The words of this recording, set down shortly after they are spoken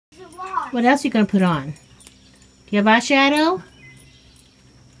What else are you going to put on? Do you have eyeshadow?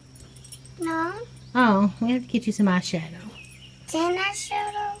 No. Oh, we have to get you some eyeshadow. Can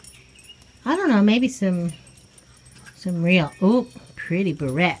eyeshadow? I don't know, maybe some real, ooh, pretty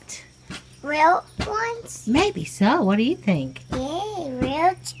barrette. Real ones? Maybe so. What do you think? Yay,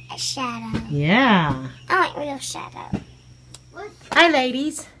 real shadow. Yeah. I like real shadow. Hi,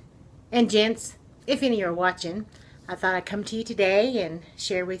 ladies and gents. If any are watching, I thought I'd come to you today and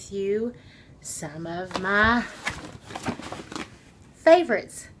share with you some of my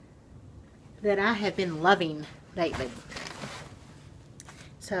favorites that I have been loving lately.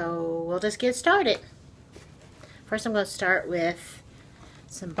 So we'll just get started. First, I'm going to start with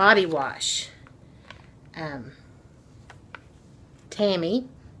some body wash. Tammy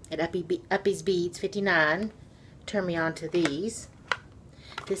at Uppy's Beads 59 turned me on to these.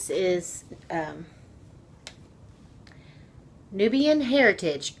 This is Nubian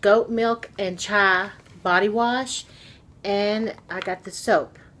Heritage Goat Milk and Chai Body Wash, and I got the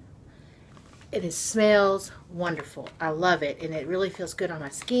soap. It smells wonderful. I love it, and it really feels good on my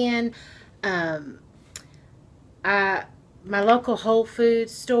skin. My local Whole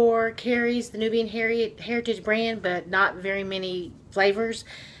Foods store carries the Nubian Heritage brand, but not very many flavors.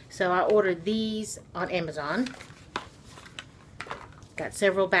 So I ordered these on Amazon. Got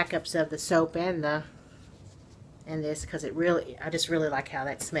several backups of the soap and this because I just really like how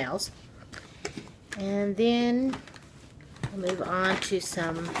that smells. And then I'll move on to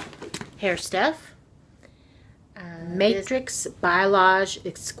some hair stuff. Matrix Biolage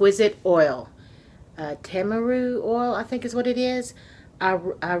Exquisite Oil. Tamaru oil, I think is what it is. I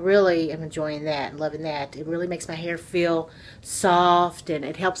really am enjoying that and loving that. It really makes my hair feel soft, and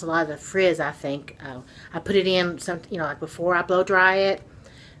it helps a lot of the frizz, I think. I put it in like before I blow dry it,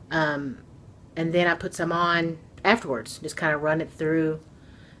 and then I put some on afterwards. Just kind of run it through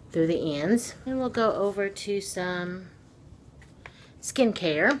the ends. And we'll go over to some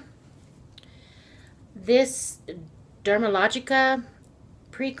skincare. This Dermalogica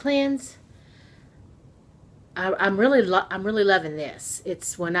pre-cleanse. I'm really loving this.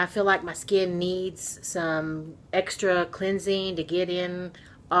 It's when I feel like my skin needs some extra cleansing to get in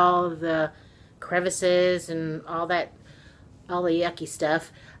all the crevices and all the yucky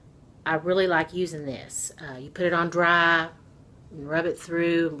stuff. I really like using this. You put it on dry, and rub it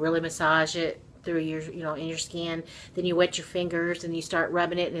through, really massage it through your, in your skin. Then you wet your fingers and you start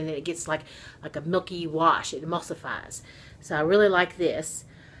rubbing it, and then it gets like a milky wash. It emulsifies. So I really like this.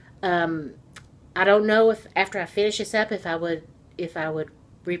 I don't know if after I finish this up if I would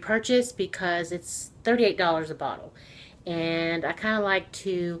repurchase, because it's $38 a bottle, and I kind of like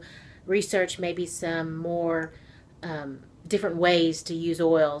to research maybe some more different ways to use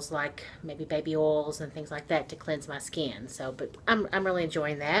oils, like maybe baby oils and things like that to cleanse my skin. So, but I'm really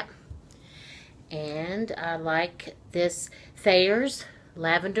enjoying that. And I like this Thayer's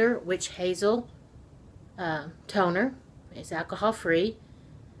Lavender Witch Hazel toner. It's alcohol free.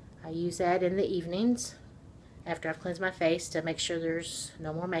 I use that in the evenings after I've cleansed my face to make sure there's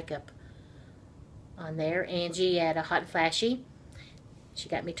no more makeup on there. Angie at a Hot and Flashy, she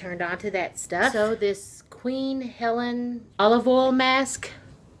got me turned on to that stuff. So this Queen Helen olive oil mask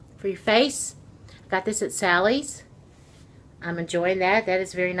for your face, I got this at Sally's. I'm enjoying that. That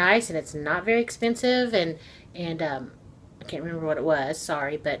is very nice, and it's not very expensive, and I can't remember what it was,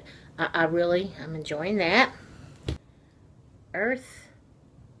 sorry, but I'm enjoying that. Earth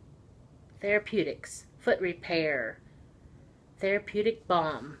Therapeutics Foot Repair Therapeutic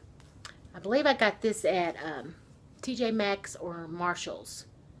Balm. I believe I got this at TJ Maxx or Marshall's.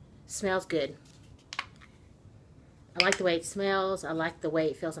 Smells good. I like the way it smells. I like the way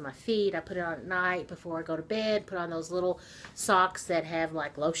it feels on my feet. I put it on at night before I go to bed. Put on those little socks that have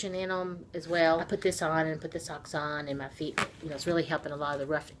like lotion in them as well. I put this on and put the socks on, and my feet, it's really helping a lot of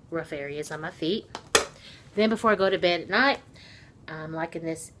the rough areas on my feet. Then before I go to bed at night, I'm liking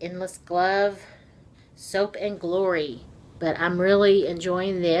this Endless Glove Soap and Glory, but I'm really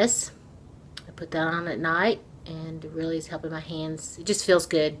enjoying this. I put that on at night, and it really is helping my hands. It just feels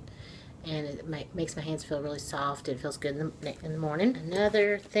good, and it makes my hands feel really soft, and feels good in the morning.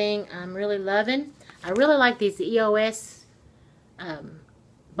 Another thing I'm really loving, I really like these EOS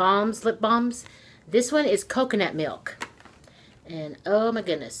balms, lip balms. This one is coconut milk, and oh my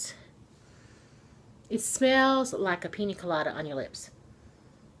goodness, it smells like a pina colada on your lips.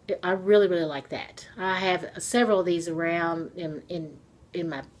 I really, really like that. I have several of these around in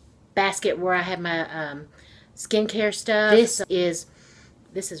my basket where I have my skincare stuff.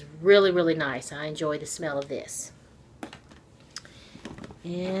 This is really, really nice. I enjoy the smell of this.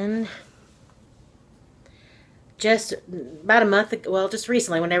 And just about a month ago, well, just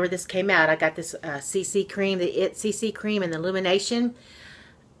recently, whenever this came out, I got this CC cream, the It CC cream and the Illumination.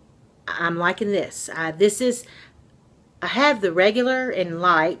 I'm liking this. I have the regular and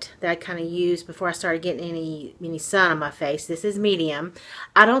light that I kind of used before I started getting any sun on my face. This is medium.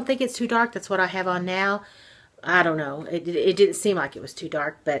 I don't think it's too dark. That's what I have on now. I don't know. It didn't seem like it was too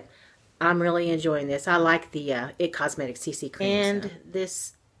dark, but I'm really enjoying this. I like the It Cosmetics CC cream. And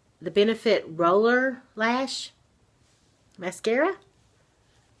the Benefit Roller Lash Mascara.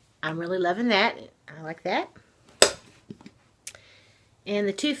 I'm really loving that. I like that. And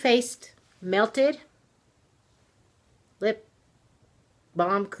the Too Faced Melted Lip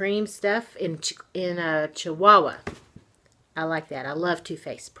Balm Cream stuff in Chihuahua. I like that. I love Too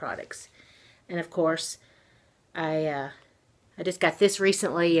Faced products. And of course, I just got this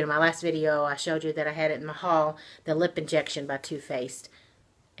recently. In my last video, I showed you that I had it in my haul, the Lip Injection by Too Faced.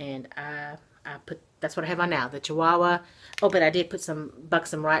 And that's what I have on now, the Chihuahua. Oh, but I did put some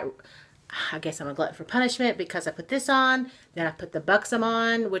Buxom right. I guess I'm a glutton for punishment because I put this on, then I put the Buxom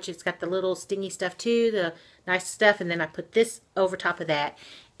on, which it's got the little stingy stuff too, the nice stuff, and then I put this over top of that,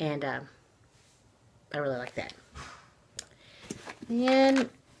 and I really like that. And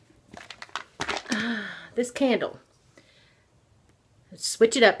this candle. Let's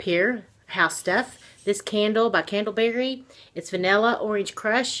switch it up here. House stuff. This candle by Candleberry. It's Vanilla Orange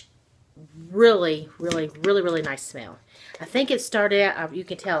Crush. Really, really, really, really nice smell. I think it started out, you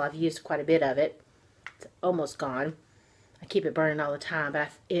can tell I've used quite a bit of it. It's almost gone. I keep it burning all the time, but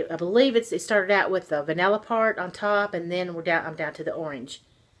I believe it started out with the vanilla part on top, and then I'm down to the orange.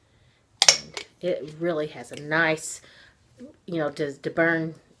 And it really has a nice, you know, to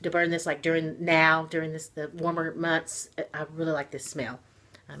burn this like during the warmer months. I really like this smell.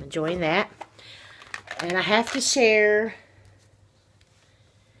 I'm enjoying that. And I have to share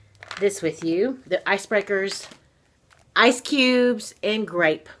this with you, the Icebreakers Ice Cubes and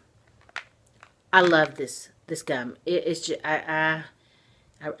Grape. I love this gum. It's just, I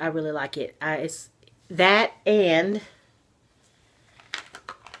really like it. It's that and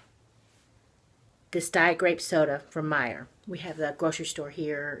this Diet Grape Soda from Meijer. We have the grocery store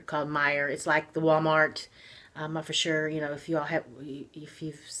here called Meijer. It's like the Walmart. I'm not for sure, you know, if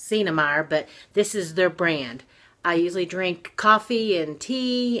you've seen a Meijer, but this is their brand. I usually drink coffee and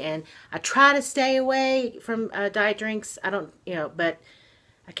tea, and I try to stay away from diet drinks. I don't, you know, but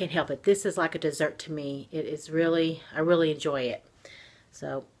I can't help it. This is like a dessert to me. It is really, I really enjoy it.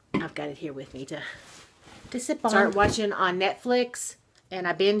 So I've got it here with me to sip on. Start watching on Netflix, and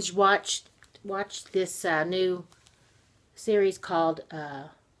I binge watched this new series called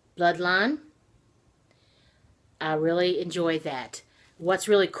Bloodline. I really enjoyed that. What's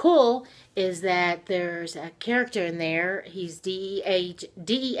really cool is that there's a character in there. He's DEA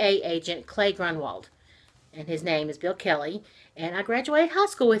agent Clay Grunwald, and his name is Bill Kelly. And I graduated high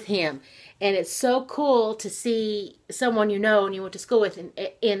school with him, and it's so cool to see someone you know and you went to school with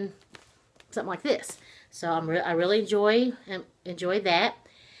in something like this. So I really enjoy that,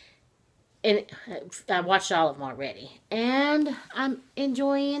 and I watched all of them already, and I'm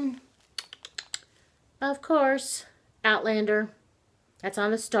enjoying, of course, Outlander. That's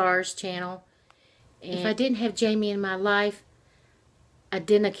on the Stars channel. And if I didn't have Jamie in my life, I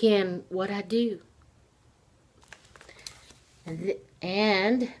didn't ken what I do.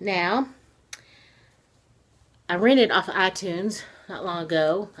 And now, I rented off of iTunes not long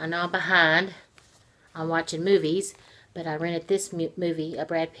ago. I know I'm behind on watching movies, but I rented this movie, a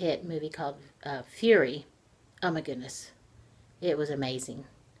Brad Pitt movie called Fury. Oh my goodness. It was amazing.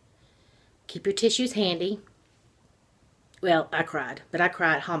 Keep your tissues handy. Well, I cried, but I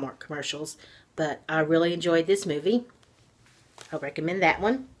cried at Hallmark commercials. But I really enjoyed this movie. I recommend that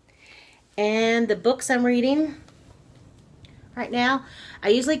one. And the books I'm reading right now, I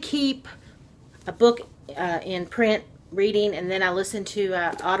usually keep a book in print reading, and then I listen to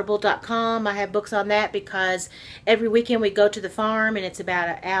audible.com. I have books on that because every weekend we go to the farm, and it's about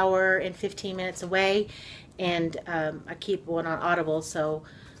an hour and 15 minutes away. And I keep one on Audible so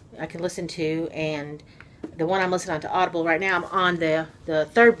I can listen to, and the one I'm listening on to Audible right now, I'm on the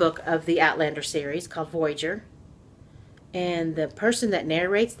third book of the Outlander series called Voyager. And the person that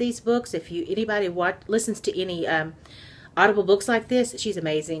narrates these books, if anybody listens to any Audible books like this, she's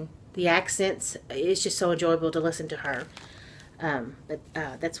amazing. The accents, it's just so enjoyable to listen to her.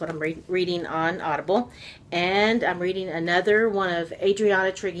 That's what I'm reading on Audible. And I'm reading another one of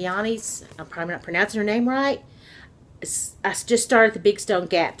Adriana Trigiani's, I'm probably not pronouncing her name right. I just started the Big Stone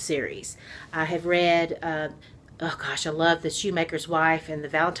Gap series. I have read, oh gosh, I love The Shoemaker's Wife and the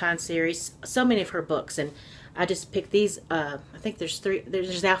Valentine series. So many of her books, and I just picked these. I think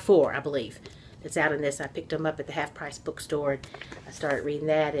there's now 4, I believe. that's out in this. I picked them up at the Half Price bookstore. And I started reading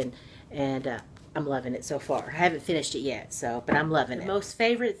that, and I'm loving it so far. I haven't finished it yet, but I'm loving it. The most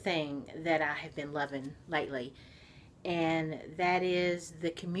favorite thing that I have been loving lately, and that is the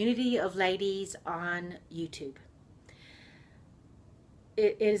community of ladies on YouTube.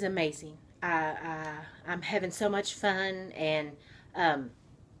 It is amazing. I'm having so much fun, and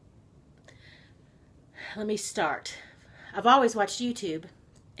let me start. I've always watched YouTube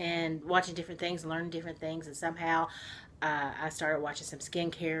and watching different things and learning different things, and somehow I started watching some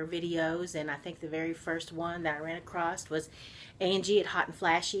skincare videos, and I think the very first one that I ran across was Angie at Hot and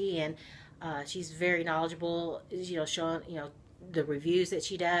Flashy, and she's very knowledgeable, showing, the reviews that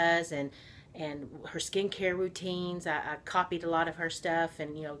she does, and her skincare routines. I copied a lot of her stuff,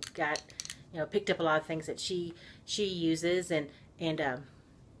 and picked up a lot of things that she uses, and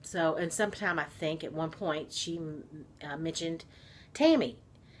sometime I think at one point she mentioned Tammy,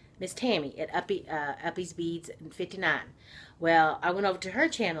 Miss Tammy at Uppy's Beads 59. Well, I went over to her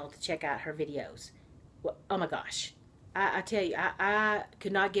channel to check out her videos. Well, oh my gosh, I tell you, I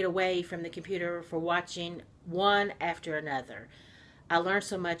could not get away from the computer for watching one after another. I learned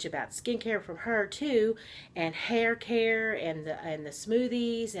so much about skincare from her too, and hair care, and the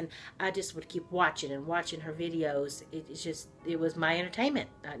smoothies, and I just would keep watching her videos. It was my entertainment.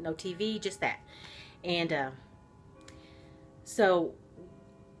 No TV, just that. And so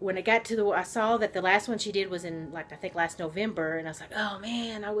when I got to I saw that the last one she did was in, I think last November, and I was like, oh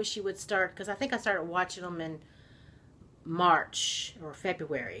man, I wish she would start, because I think I started watching them in March or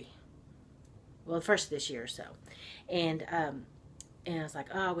February. Well, the first of this year or so. And I was like,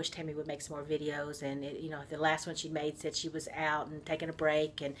 oh, I wish Tammy would make some more videos. And the last one she made said she was out and taking a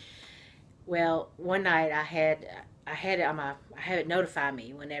break. And well, one night I had it notify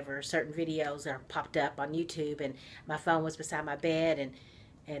me whenever certain videos are popped up on YouTube, and my phone was beside my bed, and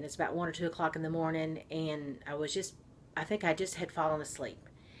it's about 1 or 2 o'clock in the morning, and I think I just had fallen asleep,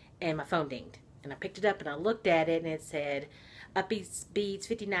 and my phone dinged, and I picked it up and I looked at it, and it said, Uppy's Beads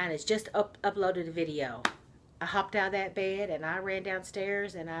 59 has just uploaded a video. I hopped out of that bed and I ran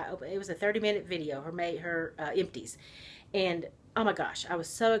downstairs, and it was a 30-minute video, her empties, and oh my gosh, I was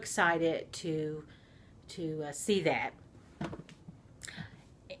so excited to see that,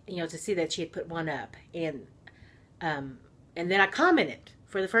 to see that she had put one up, and then I commented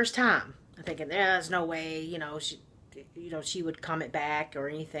for the first time. I'm thinking, there's no way, she would comment back or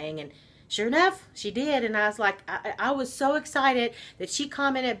anything, and sure enough, she did, and I was like, I was so excited that she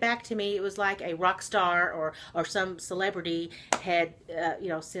commented back to me. It was like a rock star or some celebrity had,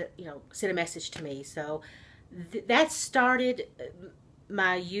 sent a message to me. So that started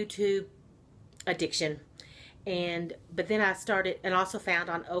my YouTube addiction, but then I started, and also found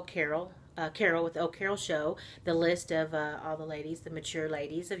on Carol with the Carol Show, the list of all the ladies, the mature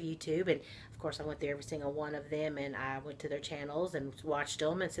ladies of YouTube, and of course I went through every single one of them, and I went to their channels and watched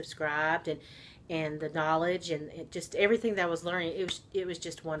them and subscribed, and the knowledge and just everything that I was learning, it was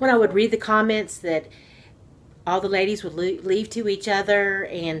just wonderful. When I would read the comments that all the ladies would leave to each other,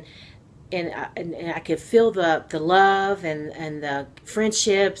 and I could feel the love and the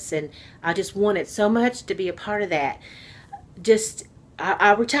friendships, and I just wanted so much to be a part of that.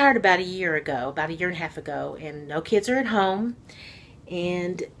 I retired about a year and a half ago, and no kids are at home.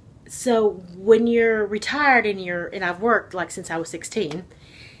 And so when you're retired and I've worked since I was 16,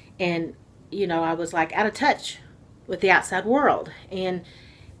 and I was out of touch with the outside world, and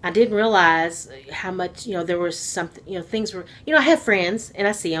I didn't realize how much, there was something, things were, I have friends and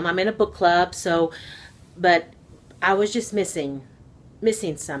I see them. I'm in a book club, but I was just missing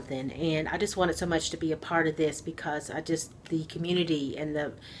something, and I just wanted so much to be a part of this, because the community and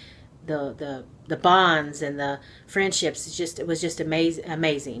the bonds and the friendships, it was just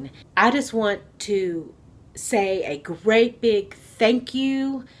amazing. I just want to say a great big thank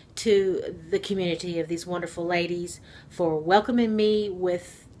you to the community of these wonderful ladies for welcoming me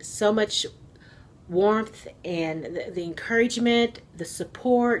with so much warmth, and the encouragement, the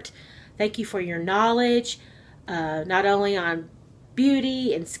support. Thank you for your knowledge, not only on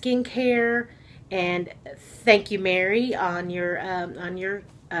beauty and skincare, and thank you, Mary, on your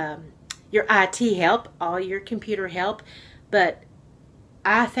IT help, all your computer help, but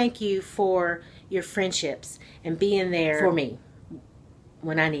I thank you for your friendships and being there for me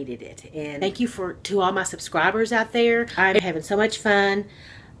when I needed it. And thank you to all my subscribers out there. I'm having so much fun.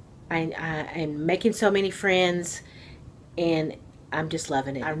 I'm making so many friends, and I'm just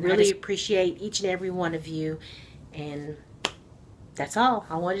loving it. I really appreciate each and every one of you, and that's all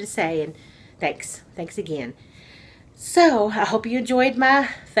I wanted to say, and thanks again. So I hope you enjoyed my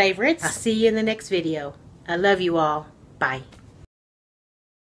favorites. I'll see you in the next video. I love you all. Bye.